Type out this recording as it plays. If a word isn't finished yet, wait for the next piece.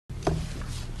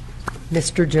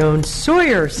Mr. Jones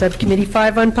Sawyer, Subcommittee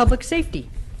 5 on Public Safety.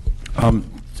 And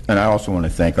I also want to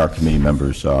thank our committee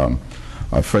members,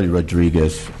 Freddie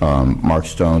Rodriguez, Mark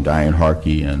Stone, Diane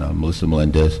Harkey, and Melissa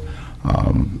Melendez.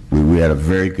 We had a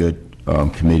very good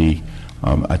committee.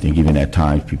 I think even at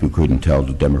times people couldn't tell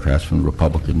the Democrats from the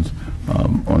Republicans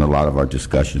on a lot of our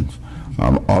discussions.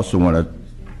 I also want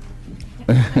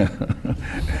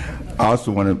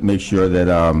to make sure that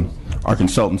our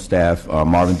consultant staff,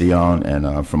 Marvin Dion,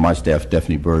 and from my staff,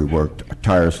 Stephanie Burry, worked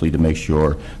tirelessly to make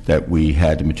sure that we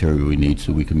had the material we need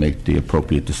so we could make the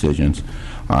appropriate decisions.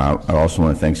 I also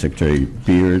want to thank Secretary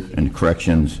Beard and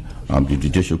Corrections, the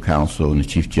Judicial Council and the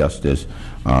Chief Justice,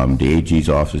 the AG's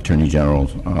Office, Attorney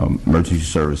General's, Emergency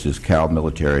Services, Cal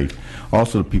Military,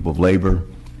 also the people of labor.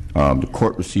 The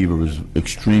court receiver was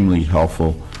extremely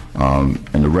helpful, and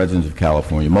the residents of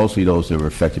California, mostly those that were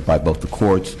affected by both the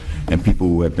courts and people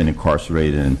who have been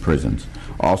incarcerated in prisons.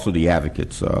 Also the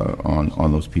advocates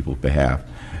on those people's behalf,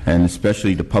 and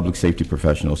especially the public safety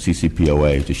professionals,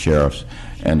 CCPOA, the sheriffs,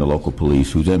 and the local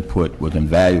police, whose input was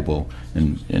invaluable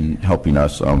in helping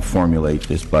us formulate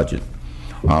this budget.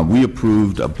 We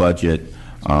approved a budget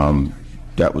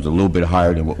that was a little bit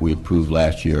higher than what we approved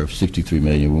last year of $63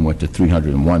 million. We went to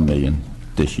 $301 million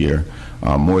this year,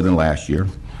 more than last year.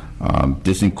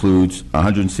 This includes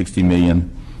 $160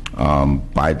 million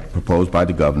proposed by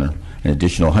the governor, an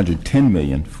additional $110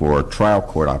 million for trial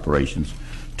court operations,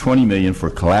 $20 million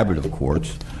for collaborative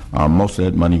courts. Most of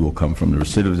that money will come from the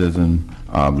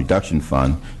recidivism reduction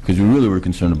fund, because we really were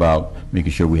concerned about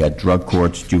making sure we had drug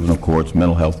courts, juvenile courts,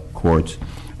 mental health courts,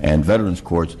 and veterans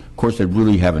courts that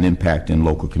really have an impact in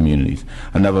local communities.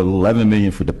 Another $11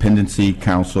 million for dependency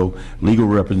counsel, legal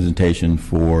representation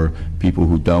for people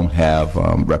who don't have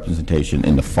representation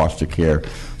in the foster care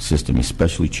system,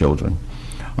 especially children.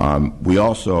 We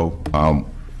also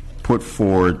put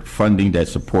forward funding that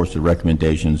supports the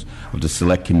recommendations of the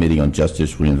Select Committee on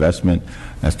Justice Reinvestment.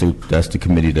 That's the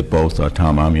committee that both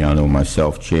Tom Amiano and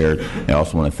myself chaired. And I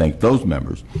also want to thank those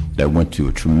members that went to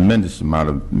a tremendous amount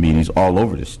of meetings all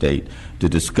over the state to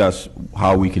discuss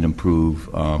how we can improve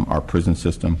our prison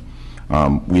system.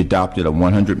 We adopted a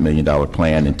 $100 million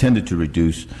plan intended to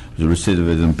reduce the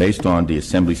recidivism based on the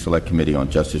Assembly Select Committee on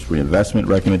Justice Reinvestment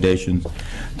recommendations.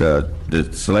 The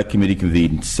Select Committee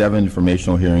convened 7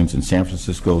 informational hearings in San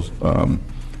Francisco,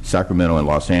 Sacramento, and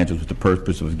Los Angeles with the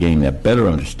purpose of gaining a better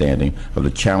understanding of the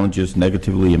challenges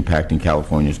negatively impacting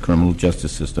California's criminal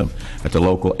justice system at the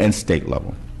local and state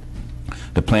level.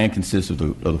 The plan consists of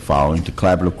the following: the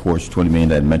collaborative courts, $20 million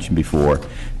that I mentioned before,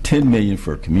 $10 million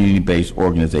for community-based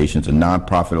organizations and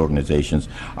nonprofit organizations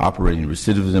operating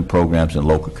recidivism programs in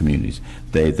local communities.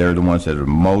 They're the ones that are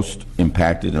most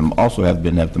impacted and also have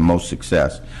the most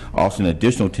success. Also, an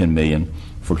additional $10 million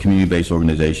for community-based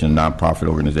organizations and nonprofit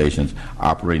organizations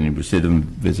operating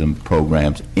recidivism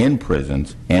programs in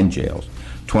prisons and jails.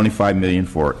 $25 million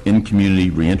for in-community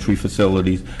reentry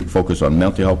facilities focused on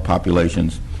mental health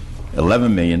populations.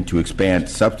 $11 million to expand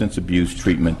substance abuse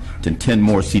treatment to 10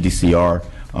 more CDCR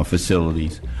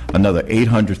facilities. Another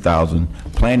 $800,000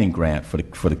 planning grant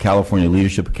for the California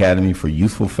Leadership Academy for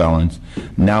youthful felons.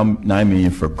 Now $9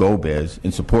 million for GoBiz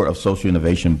in support of social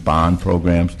innovation bond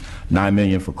programs. $9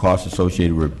 million for costs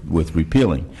associated with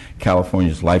repealing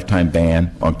California's lifetime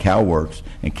ban on CalWorks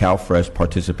and CalFresh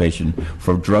participation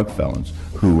for drug felons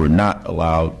who were not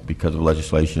allowed because of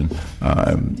legislation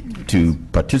to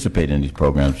participate in these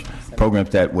programs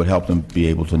that would help them be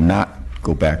able to not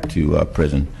go back to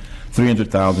prison.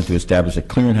 $300,000 to establish a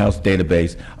clearinghouse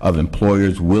database of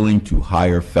employers willing to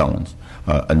hire felons.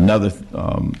 Another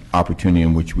opportunity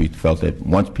in which we felt that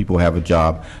once people have a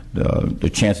job, the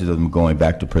chances of them going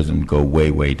back to prison go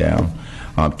way, way down.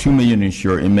 $2 million to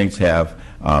ensure inmates have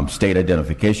state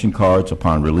identification cards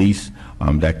upon release.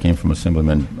 That came from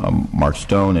Assemblyman Mark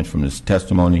Stone, and from his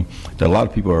testimony that a lot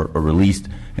of people are released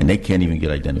and they can't even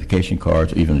get identification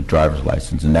cards or even a driver's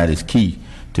license, and that is key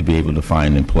to be able to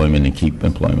find employment and keep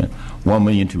employment. $1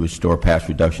 million to restore past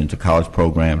reduction to college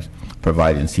programs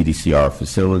provided in CDCR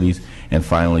facilities, and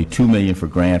finally $2 million for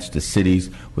grants to cities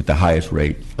with the highest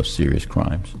rate of serious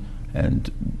crimes.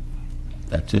 And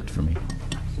that's it for me.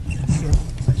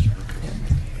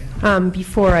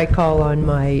 Before I call on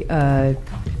my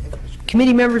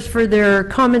committee members for their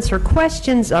comments or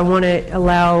questions, I want to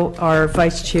allow our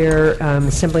Vice Chair,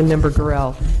 Assemblymember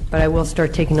Gorel, but I will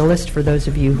start taking a list for those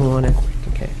of you who want to.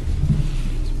 Okay.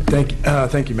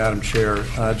 Thank you, Madam Chair.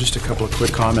 Just a couple of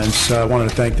quick comments. I wanted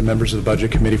to thank the members of the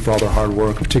Budget Committee for all their hard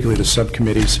work, particularly the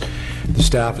subcommittees, the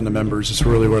staff, and the members. It's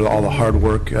really where all the hard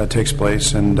work takes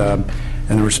place, and the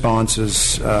response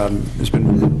has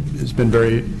been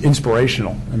very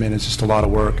inspirational. I mean, it's just a lot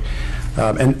of work.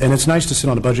 And it's nice to sit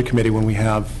on the Budget Committee when we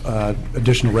have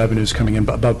additional revenues coming in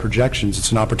above projections.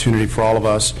 It's an opportunity for all of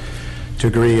us to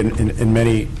agree in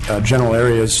many general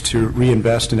areas to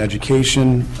reinvest in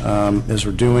education, as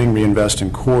we're doing, reinvest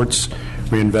in courts,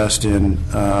 reinvest in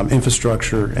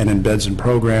infrastructure and in beds and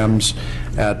programs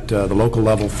at the local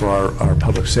level for our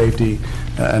public safety.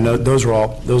 And those are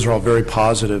all very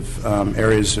positive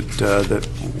areas that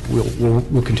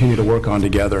we'll continue to work on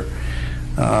together.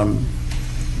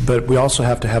 But we also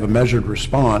have to have a measured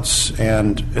response,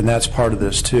 and that's part of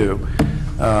this too,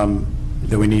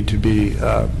 that we need to be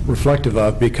reflective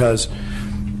of, because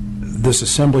this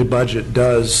Assembly budget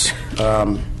does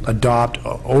adopt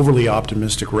overly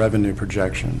optimistic revenue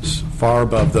projections, far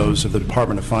above those of the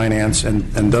Department of Finance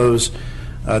and those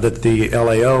that the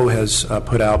LAO has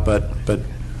put out, but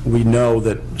we know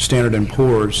that Standard &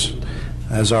 Poor's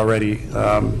has already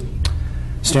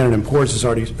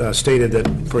stated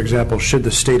that, for example, should the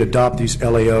state adopt these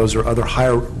LAOs or other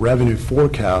higher revenue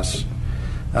forecasts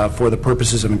for the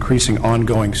purposes of increasing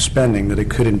ongoing spending, that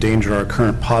it could endanger our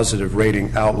current positive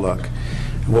rating outlook.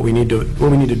 And what we need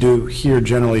to do here,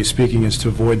 generally speaking, is to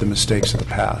avoid the mistakes of the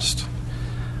past.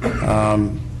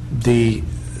 The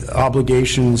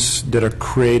obligations that are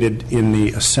created in the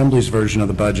Assembly's version of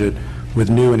the budget with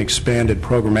new and expanded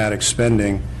programmatic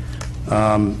spending,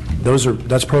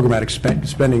 that's programmatic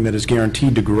spending that is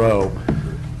guaranteed to grow,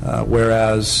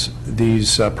 whereas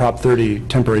these Prop 30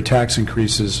 temporary tax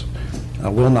increases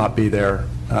will not be there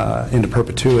into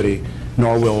perpetuity,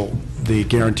 nor will the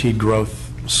guaranteed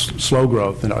growth, slow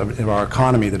growth in our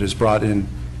economy that has brought in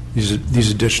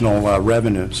these additional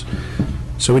revenues.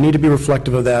 So we need to be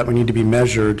reflective of that. We need to be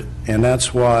measured, and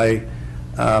that's why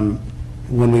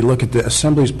when we look at the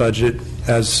Assembly's budget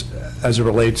as it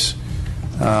relates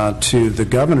to the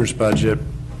governor's budget,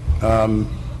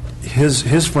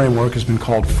 his framework has been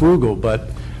called frugal, but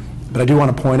I do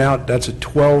want to point out that's a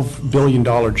 $12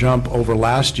 billion jump over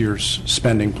last year's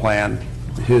spending plan,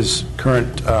 his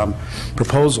current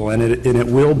proposal, and it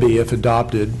will be, if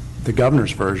adopted, the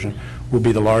governor's version, will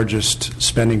be the largest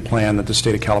spending plan that the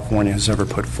state of California has ever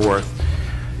put forth.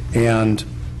 And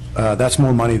that's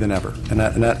more money than ever, and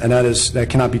that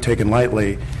cannot be taken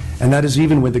lightly, and that is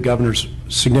even with the governor's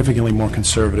significantly more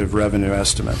conservative revenue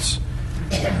estimates.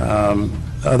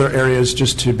 Other areas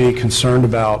just to be concerned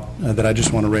about that I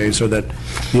just want to raise are that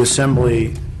the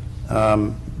Assembly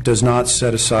does not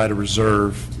set aside a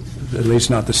reserve, at least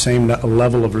not the same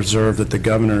level of reserve that the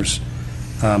governor's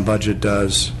budget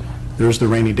does. There's the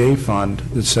rainy day fund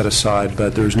that's set aside,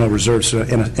 but there's no reserve. So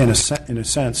in a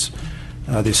sense,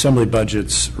 the Assembly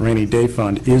budget's rainy day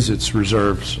fund is its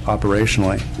reserves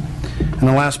operationally. And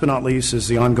the last but not least is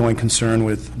the ongoing concern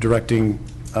with directing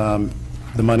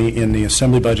the money in the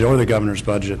Assembly budget or the governor's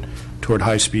budget toward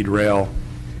high-speed rail.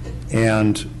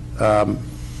 And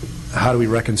how do we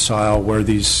reconcile where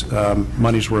these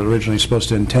monies were originally supposed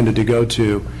to intended to go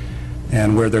to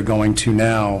and where they're going to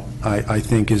now, I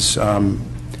think is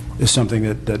something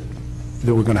that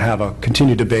we're going to have a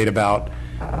continued debate about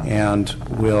and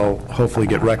will hopefully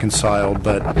get reconciled,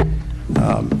 but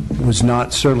was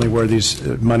not certainly where these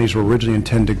monies were originally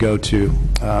intended to go to.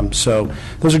 So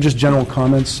those are just general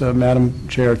comments, Madam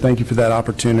Chair. Thank you for that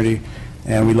opportunity,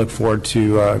 and we look forward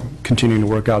to continuing to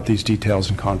work out these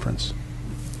details in conference.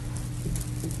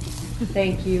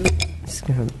 Thank you.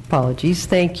 Apologies.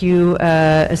 Thank you,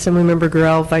 Assemblymember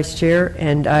Gurel, Vice Chair.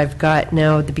 And I've got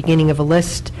now the beginning of a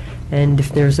list. And if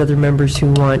there's other members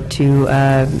who want to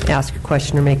ask a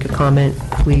question or make a comment,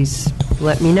 please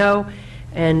let me know.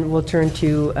 And we'll turn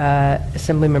to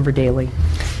Assemblymember Daley.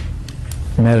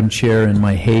 Madam Chair, in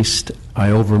my haste,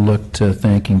 I overlooked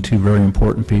thanking two very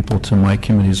important people to my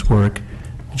committee's work,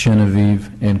 Genevieve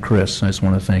and Chris. I just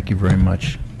want to thank you very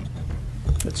much.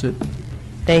 That's it.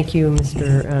 Thank you,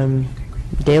 Mr.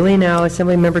 Daley. Now,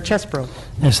 Assemblymember Chesbro.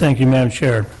 Yes, thank you, Madam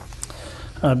Chair.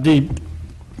 The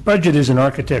budget is an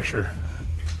architecture,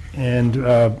 and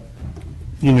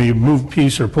you move a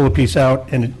piece or pull a piece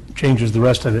out, and it changes the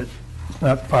rest of it. It's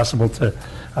not possible to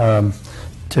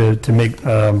make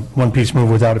one piece move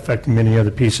without affecting many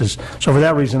other pieces. So for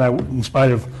that reason, in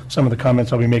spite of some of the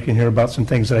comments I'll be making here about some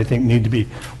things that I think need to be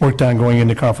worked on going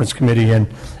into conference committee and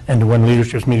when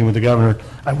leadership's meeting with the governor,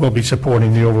 I will be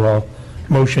supporting the overall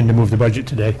motion to move the budget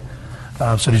today.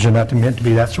 So these are not meant to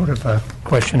be that sort of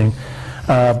questioning.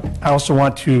 I also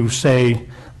want to say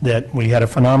that we had a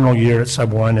phenomenal year at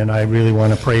Sub 1, and I really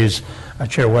want to praise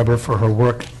Chair Weber for her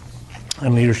work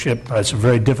and leadership. It's a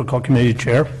very difficult committee to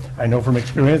chair, I know from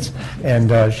experience,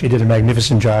 and she did a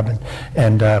magnificent job.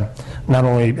 And not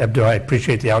only do I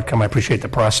appreciate the outcome, I appreciate the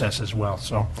process as well.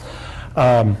 So,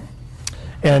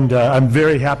 And I'm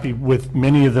very happy with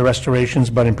many of the restorations,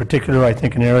 but in particular, I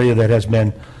think an area that has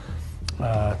been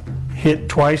hit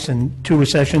twice in 2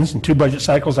 recessions and 2 budget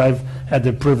cycles I've had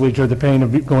the privilege or the pain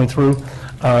of going through,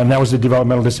 and that was the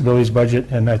developmental disabilities budget.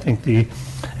 And I think the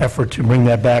effort to bring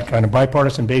that back on a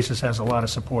bipartisan basis has a lot of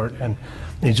support. And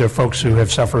these are folks who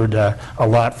have suffered a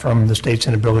lot from the state's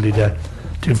inability to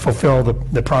fulfill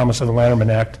the promise of the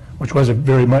Lanterman Act, which was a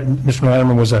very much, Mr.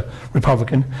 Lanterman was a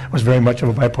Republican, was very much of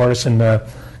a bipartisan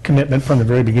commitment from the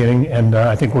very beginning, and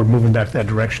I think we're moving back that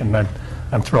direction, and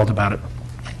I'm thrilled about it.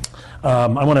 I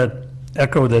want to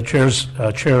echo the Chair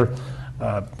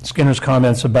Skinner's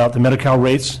comments about the Medi-Cal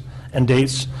rates and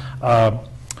dates. I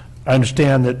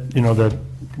understand that,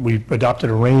 we adopted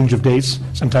a range of dates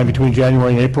sometime between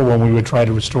January and April when we would try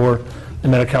to restore the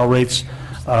Medi-Cal rates.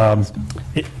 I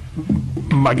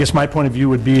guess my point of view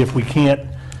would be if we can't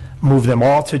move them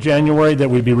all to January, that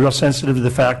we'd be real sensitive to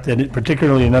the fact that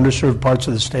particularly in underserved parts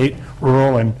of the state,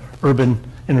 rural and urban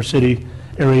inner city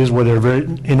areas where there are a very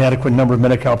inadequate number of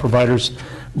Medi-Cal providers,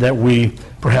 that we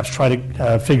perhaps try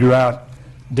to figure out,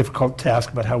 difficult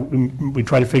task, but how we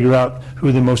try to figure out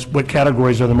what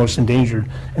categories are the most endangered,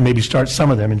 and maybe start some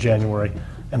of them in January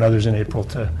and others in April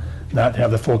to not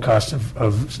have the full cost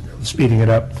of speeding it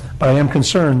up. But I am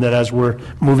concerned that as we're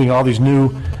moving all these new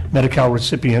Medi-Cal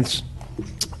recipients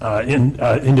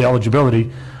into eligibility,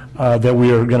 that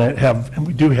we are going to have, and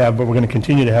we do have, but we're going to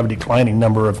continue to have a declining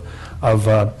number of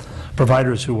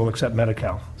providers who will accept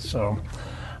Medi-Cal. So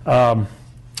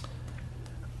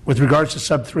with regards to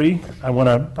sub 3, I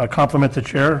want to compliment the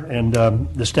chair and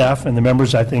the staff and the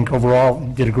members. I think overall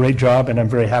did a great job, and I'm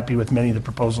very happy with many of the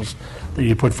proposals that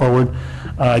you put forward.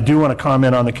 I do want to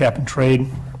comment on the cap and trade.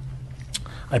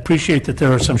 I appreciate that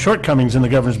there are some shortcomings in the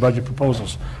governor's budget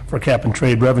proposals for cap and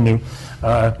trade revenue,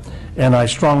 and I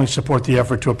strongly support the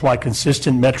effort to apply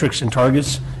consistent metrics and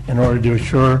targets in order to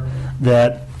assure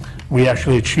that we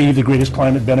actually achieve the greatest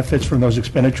climate benefits from those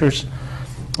expenditures.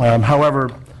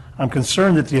 However, I'm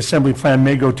concerned that the Assembly plan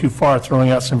may go too far, throwing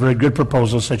out some very good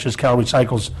proposals, such as Cal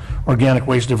Recycle's organic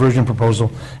waste diversion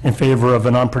proposal, in favor of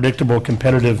an unpredictable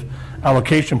competitive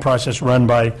allocation process run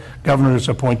by governor's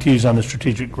appointees on the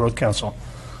Strategic Growth Council.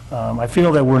 I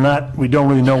feel that we don't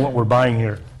really know what we're buying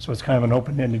here, so it's kind of an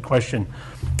open-ended question.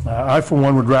 I, for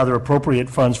one, would rather appropriate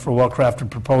funds for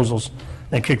well-crafted proposals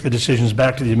than kick the decisions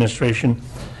back to the administration.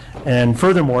 And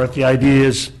furthermore, if the idea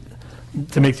is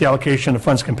to make the allocation of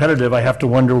funds competitive, I have to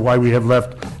wonder why we have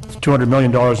left $200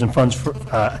 million in funds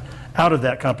out of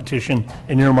that competition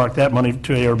and earmarked that money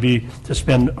to ARB to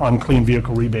spend on clean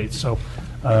vehicle rebates. So,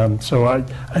 there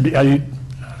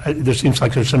seems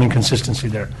like there's some inconsistency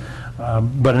there.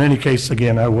 But in any case,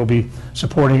 again, I will be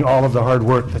supporting all of the hard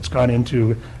work that's gone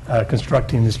into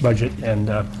constructing this budget, and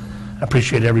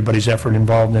appreciate everybody's effort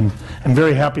involved. And I'm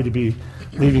very happy to be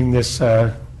leaving this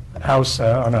House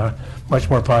on a much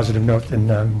more positive note than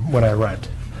when I arrived.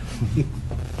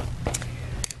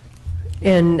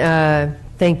 And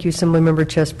thank you, Assemblymember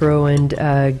Chesbro,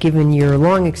 and given your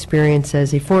long experience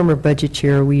as a former budget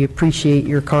chair, we appreciate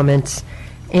your comments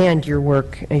and your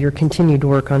work, your continued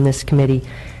work on this committee.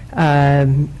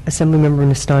 Assemblymember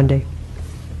Nastande.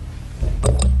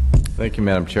 Thank you,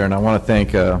 Madam Chair, and I want to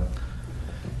thank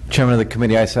Chairman of the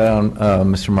committee I sat on,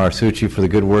 Mr. Marsucci, for the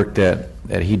good work that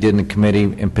he did in the committee,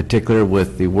 in particular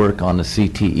with the work on the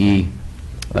CTE,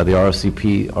 the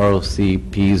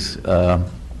ROCPs,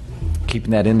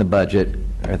 keeping that in the budget.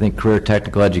 I think career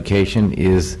technical education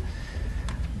is,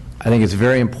 I think it's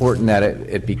very important that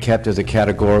it be kept as a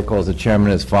categorical, as the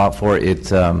chairman has fought for.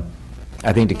 It's, I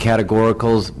think the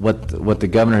categoricals, what the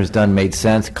governor has done made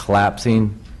sense,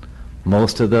 collapsing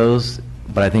most of those,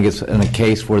 but I think it's in a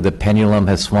case where the pendulum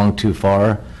has swung too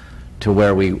far to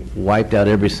where we wiped out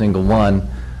every single one,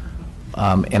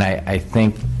 and I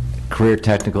think career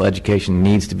technical education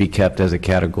needs to be kept as a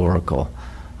categorical.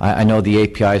 I know the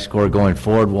API score going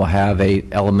forward will have a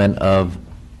element of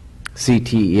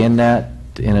CTE in that,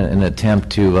 in an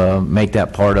attempt to make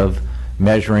that part of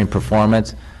measuring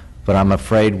performance, but I'm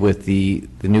afraid with the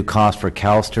new cost for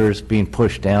CalSTRS being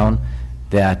pushed down,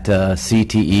 that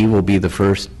CTE will be the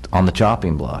first on the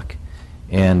chopping block.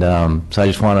 And so I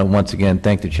just want to once again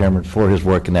thank the chairman for his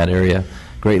work in that area.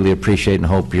 Greatly appreciate and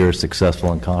hope you're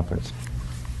successful in conference.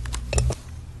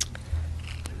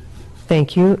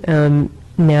 Thank you.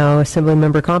 Now,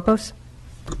 Assemblymember Campos.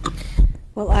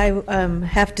 Well, I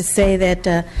have to say that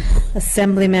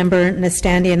Assemblymember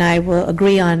Nastandi and I will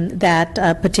agree on that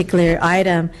particular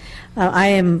item. I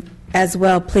am as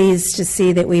well pleased to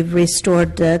see that we've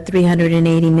restored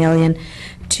 $380 million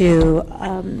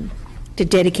to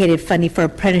dedicated funding for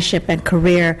apprenticeship and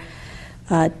career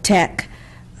tech.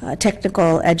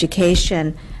 technical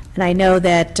education. And I know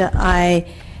that I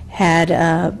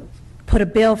had put a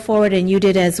bill forward, and you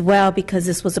did as well, because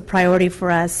this was a priority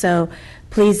for us. So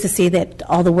pleased to see that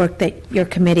all the work that your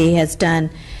committee has done,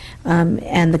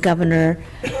 and the governor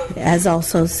has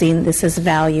also seen this as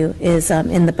value, is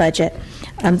in the budget.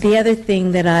 The other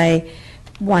thing that I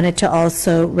wanted to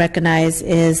also recognize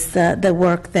is the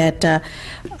work that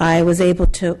I was able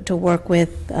to work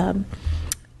with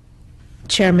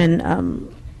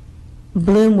Chairman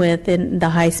Bloom with in the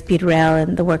high-speed rail,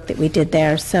 and the work that we did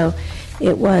there. So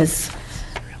it was,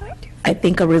 I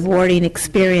think, a rewarding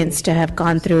experience to have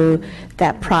gone through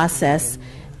that process,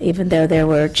 even though there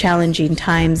were challenging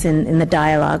times in the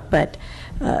dialogue, but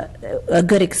a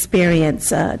good experience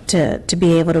to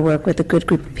be able to work with a good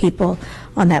group of people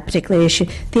on that particular issue.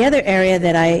 The other area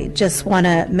that I just want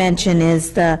to mention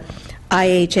is the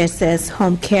IHSS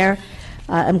home care.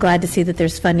 I'm glad to see that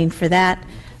there's funding for that.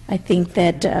 I think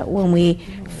that when we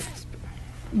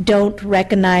don't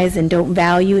recognize and don't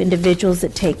value individuals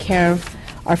that take care of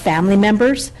our family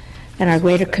members and our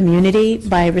greater community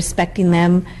by respecting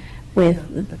them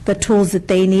with the tools that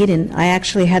they need. And I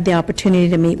actually had the opportunity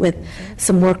to meet with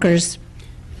some workers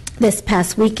this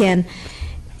past weekend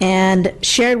and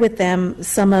shared with them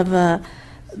some of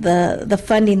the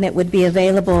funding that would be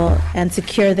available and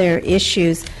secure their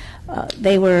issues.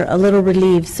 They were a little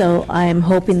relieved, so I'm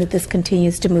hoping that this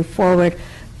continues to move forward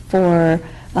for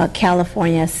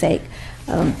California's sake.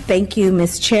 Thank you,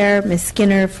 Ms. Chair, Ms.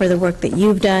 Skinner, for the work that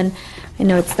you've done. I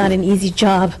know it's not an easy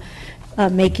job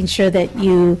making sure that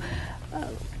you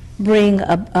bring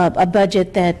a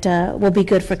budget that will be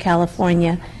good for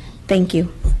California. Thank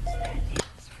you.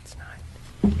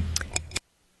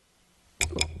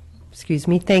 Excuse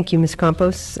me. Thank you, Ms.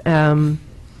 Campos. Not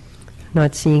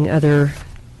seeing other.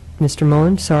 Mr.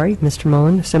 Mullen, sorry. Mr.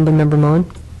 Mullen, Assemblymember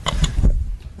Mullen.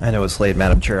 I know it's late,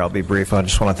 Madam Chair. I'll be brief. I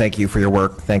just want to thank you for your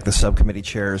work, thank the subcommittee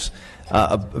chairs.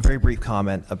 A very brief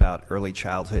comment about early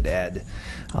childhood ed.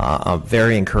 I'm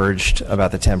very encouraged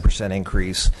about the 10%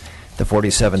 increase, the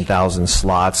 47,000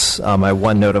 slots. My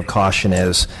one note of caution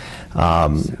is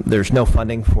there's no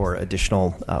funding for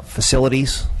additional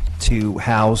facilities to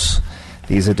house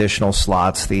these additional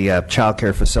slots. The Child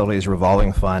Care Facilities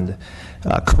Revolving Fund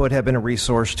could have been a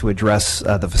resource to address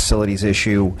the facilities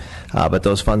issue, but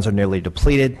those funds are nearly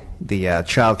depleted. The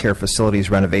Child Care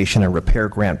Facilities Renovation and Repair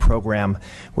Grant Program,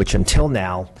 which until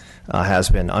now has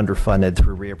been underfunded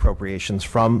through reappropriations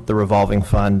from the revolving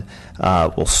fund,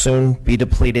 will soon be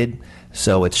depleted.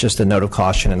 So it's just a note of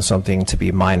caution and something to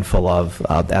be mindful of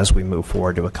as we move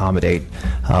forward to accommodate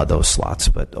those slots.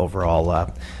 But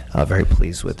overall, very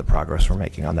pleased with the progress we're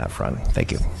making on that front.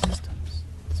 Thank you.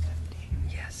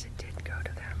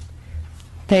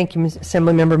 Thank you, Ms.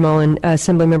 Assemblymember Mullen.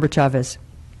 Assemblymember Chavez.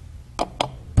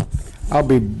 I'll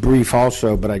be brief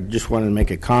also, but I just wanted to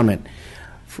make a comment.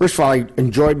 First of all, I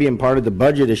enjoy being part of the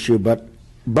budget issue, but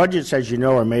budgets, as you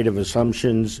know, are made of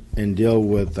assumptions and deal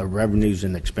with revenues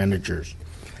and expenditures.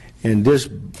 And this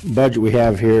budget we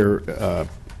have here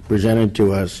presented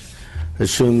to us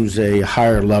assumes a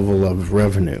higher level of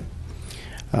revenue.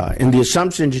 In the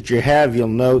assumptions that you have, you'll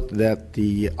note that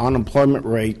the unemployment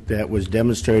rate that was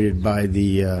demonstrated by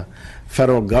the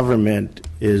federal government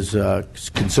is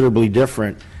considerably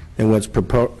different than what's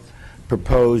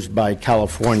proposed by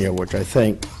California, which I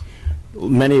think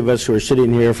many of us who are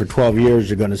sitting here for 12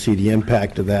 years are going to see the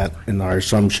impact of that in our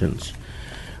assumptions.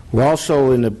 We're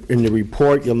also, in the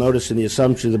report, you'll notice in the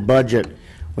assumption of the budget,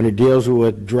 when it deals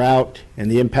with drought and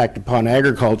the impact upon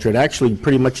agriculture, it actually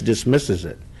pretty much dismisses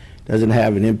it. Doesn't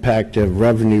have an impact of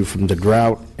revenue from the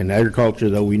drought and agriculture,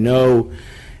 though we know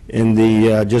in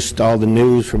the just all the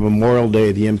news from Memorial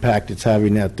Day the impact it's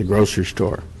having at the grocery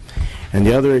store. And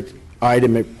the other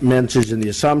item it mentions in the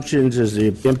assumptions is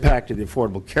the impact of the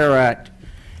Affordable Care Act.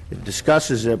 It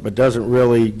discusses it but doesn't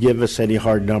really give us any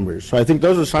hard numbers. So I think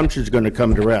those assumptions are going to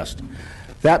come to rest.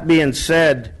 That being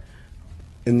said,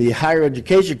 in the Higher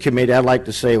Education Committee, I'd like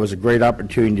to say it was a great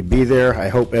opportunity to be there. I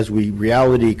hope as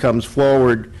reality comes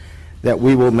forward that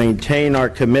we will maintain our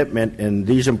commitment in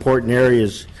these important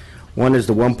areas. One is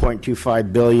the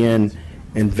 $1.25 billion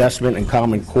investment in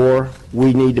Common Core.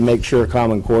 We need to make sure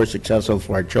Common Core is successful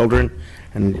for our children,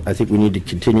 and I think we need to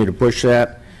continue to push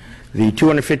that. The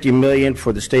 $250 million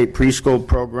for the state preschool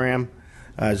program,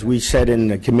 as we said in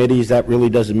the committees, that really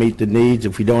doesn't meet the needs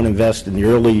if we don't invest in the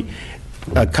early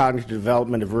cognitive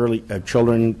development of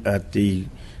children at the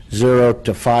 0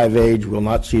 to 5 age. We'll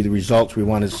not see the results we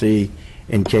want to see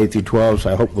in K through 12,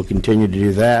 so I hope we'll continue to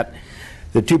do that.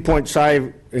 The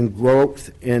 2.5 in growth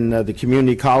in the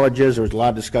community colleges, there was a lot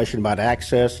of discussion about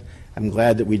access. I'm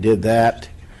glad that we did that.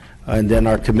 And then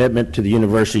our commitment to the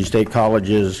university, state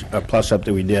colleges, a plus-up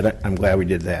that we did, I'm glad we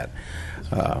did that.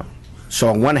 So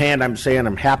on one hand, I'm saying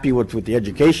I'm happy with what the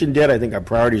education did. I think our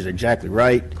priority is exactly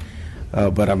right.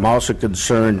 But I'm also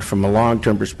concerned from a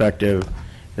long-term perspective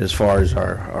as far as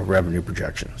our revenue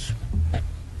projections.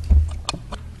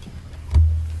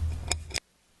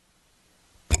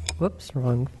 Whoops,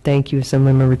 wrong. Thank you,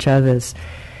 Assemblymember Chavez.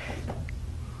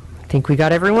 I think we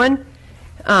got everyone.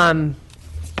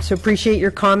 So appreciate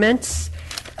your comments.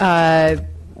 Part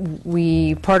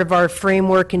of our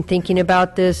framework in thinking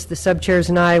about this, the sub-chairs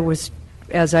and I, was,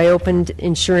 as I opened,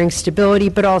 ensuring stability,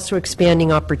 but also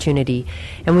expanding opportunity.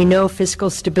 And we know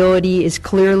fiscal stability is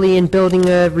clearly in building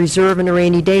a reserve and a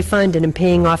rainy day fund and in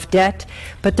paying off debt,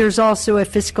 but there's also a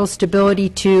fiscal stability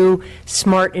to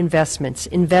smart investments,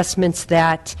 investments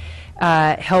that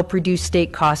help reduce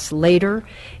state costs later.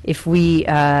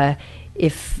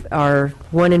 If our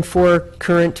 1 in 4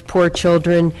 current poor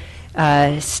children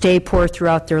stay poor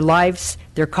throughout their lives,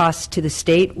 their costs to the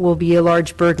state will be a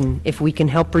large burden. If we can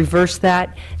help reverse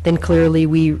that, then clearly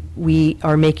we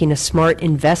are making a smart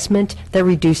investment that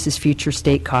reduces future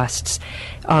state costs.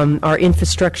 Our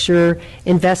infrastructure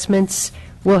investments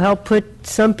will help put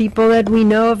some people that we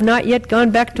know have not yet gone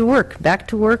back to work,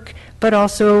 but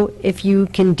also if you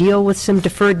can deal with some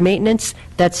deferred maintenance,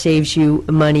 that saves you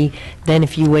money than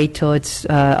if you wait till it's,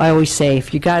 I always say,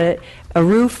 if you got a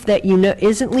roof that you know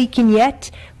isn't leaking yet,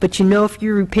 but you know if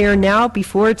you repair now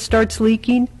before it starts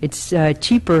leaking, it's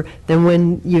cheaper than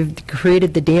when you've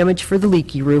created the damage for the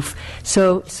leaky roof.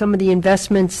 So some of the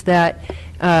investments that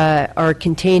are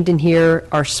contained in here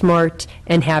are smart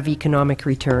and have economic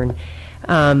return.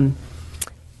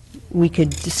 We could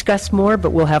discuss more,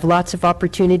 but we'll have lots of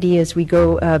opportunity as we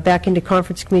go back into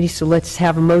conference committee, so let's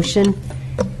have a motion.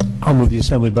 I'll move the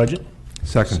Assembly budget.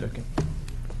 Second.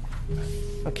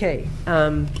 Okay.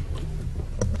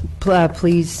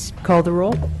 Please call the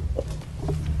roll.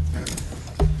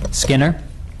 Skinner?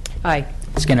 Aye.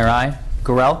 Skinner, aye.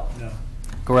 Gorell? No.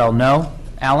 Gorell, no.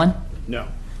 Allen? No.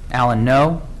 Allen,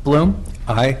 no. Bloom?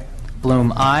 Aye.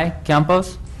 Bloom, aye.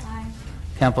 Campos? Aye.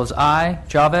 Campos, aye.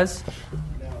 Chavez?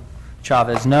 No.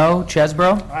 Chavez, no.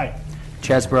 Chesbro? Aye.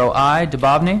 Chesbro, aye.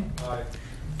 Dubovny? Aye.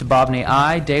 Dubovny,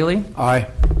 aye. Daly? Aye.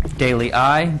 Daly,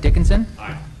 aye. Dickinson?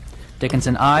 Aye.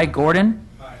 Dickinson, aye. Gordon?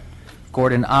 Aye.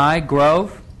 Gordon, aye.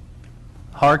 Grove?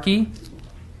 Harkey?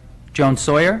 Jones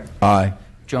Sawyer? Aye.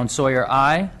 Jones Sawyer,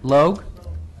 aye. Logue?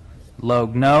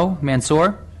 Logue, no.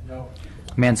 Mansour? No.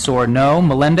 Mansour, no.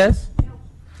 Melendez? No.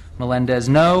 Melendez,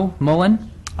 no.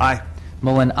 Mullen? Aye.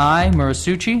 Mullen, aye.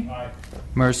 Murasucci? Aye.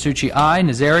 Murasucci, aye.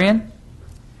 Nazarian?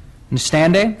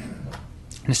 Nastande?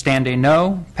 Nastande,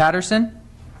 no. Patterson?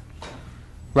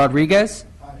 Rodriguez?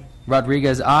 Aye.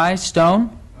 Rodriguez, aye.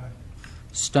 Stone? Aye.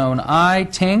 Stone, aye.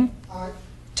 Ting? Aye.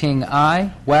 Ting,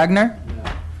 aye. Wagner? No.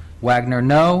 Wagner,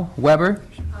 no. Weber?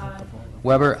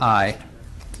 Weber, aye.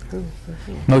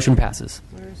 Motion passes.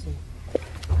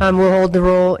 We'll hold the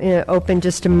roll open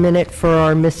just a minute for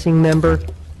our missing member.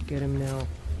 Get him now.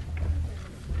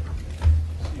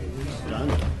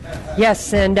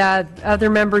 Yes, and other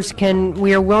members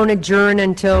we won't adjourn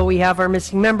until we have our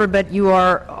missing member, but you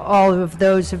are, all of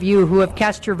those of you who have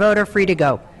cast your vote are free to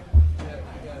go.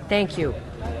 Thank you.